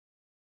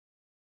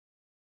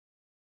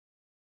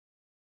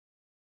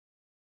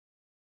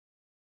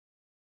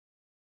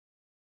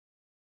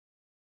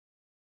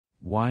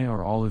Why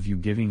are all of you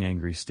giving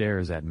angry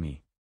stares at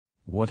me?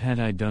 What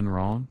had I done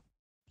wrong?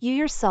 You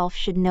yourself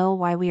should know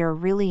why we are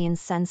really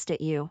incensed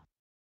at you.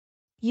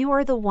 You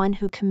are the one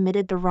who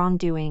committed the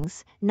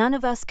wrongdoings. None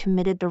of us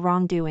committed the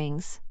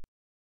wrongdoings.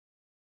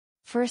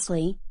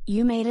 Firstly,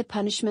 you made a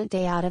punishment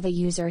day out of a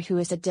user who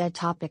is a dead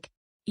topic.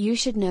 You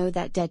should know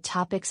that dead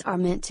topics are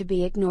meant to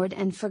be ignored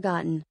and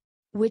forgotten.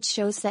 Which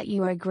shows that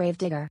you are a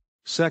gravedigger.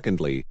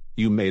 Secondly,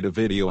 you made a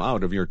video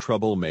out of your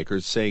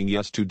troublemakers saying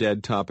yes to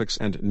dead topics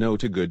and no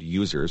to good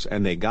users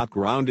and they got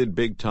grounded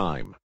big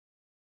time.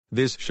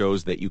 This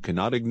shows that you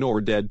cannot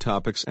ignore dead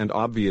topics and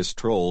obvious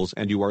trolls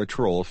and you are a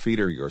troll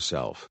feeder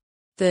yourself.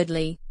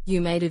 Thirdly, you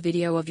made a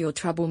video of your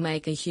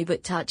troublemaker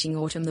Hubert touching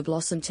Autumn the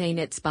Blossom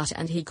Teenet's butt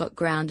and he got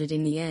grounded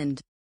in the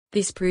end.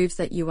 This proves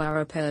that you are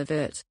a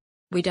pervert.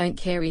 We don't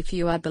care if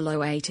you are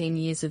below 18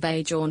 years of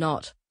age or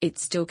not, it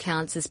still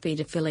counts as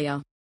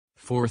pedophilia.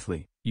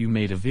 Fourthly, you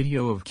made a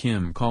video of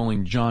Kim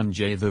calling John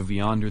J. the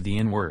Vyonder the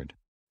N-word.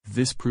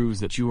 This proves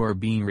that you are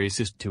being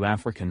racist to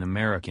African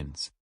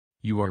Americans.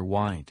 You are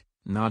white,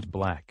 not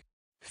black.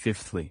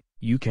 Fifthly,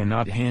 you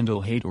cannot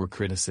handle hate or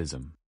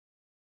criticism.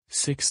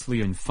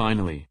 Sixthly and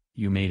finally,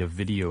 you made a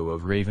video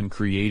of Raven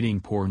creating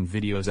porn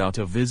videos out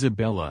of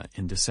Isabella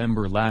in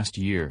December last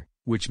year,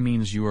 which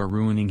means you are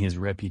ruining his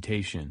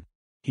reputation.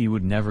 He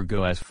would never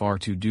go as far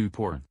to do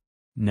porn.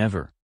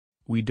 Never.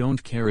 We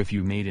don't care if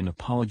you made an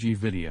apology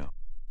video.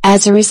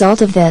 As a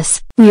result of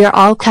this, we are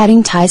all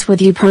cutting ties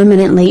with you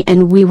permanently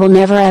and we will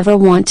never ever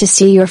want to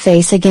see your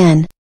face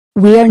again.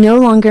 We are no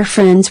longer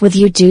friends with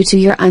you due to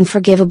your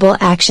unforgivable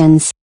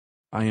actions.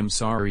 I am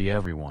sorry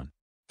everyone.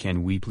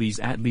 Can we please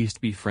at least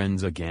be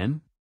friends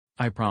again?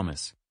 I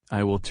promise,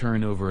 I will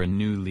turn over a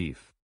new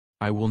leaf.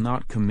 I will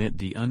not commit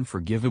the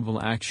unforgivable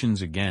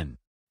actions again.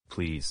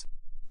 Please.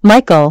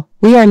 Michael,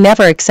 we are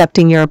never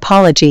accepting your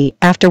apology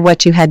after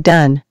what you had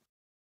done.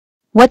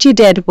 What you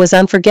did was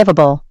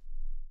unforgivable.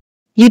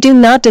 You do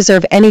not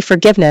deserve any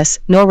forgiveness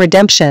nor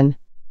redemption.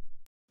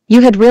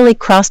 You had really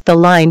crossed the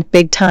line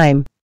big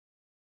time.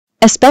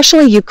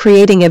 Especially you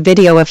creating a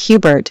video of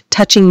Hubert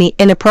touching me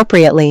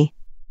inappropriately.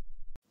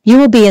 You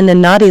will be in the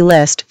naughty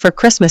list for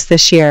Christmas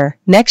this year,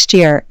 next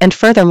year, and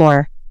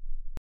furthermore.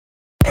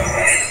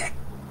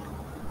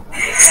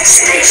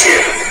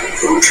 Station,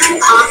 Moultrie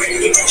Park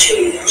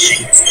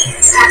Interchange.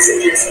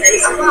 Passengers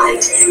may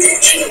alight and then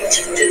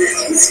change to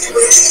the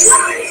East-West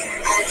Line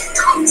at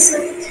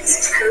Thompson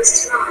East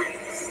Coast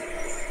Line.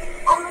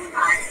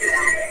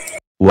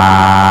 Why,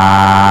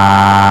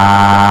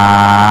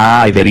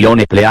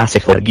 Verione please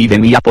forgive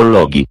me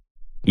apology.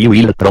 You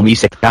will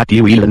promise that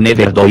you will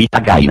never do it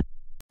again.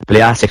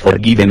 Please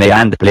forgive me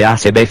and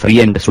please be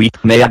friends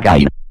with me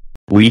again.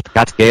 With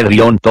cat carry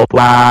on top.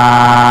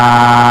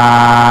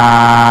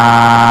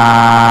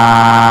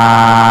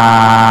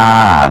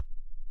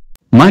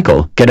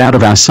 Michael, get out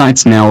of our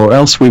sights now or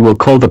else we will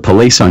call the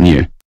police on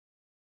you.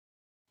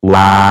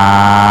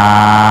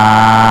 Why?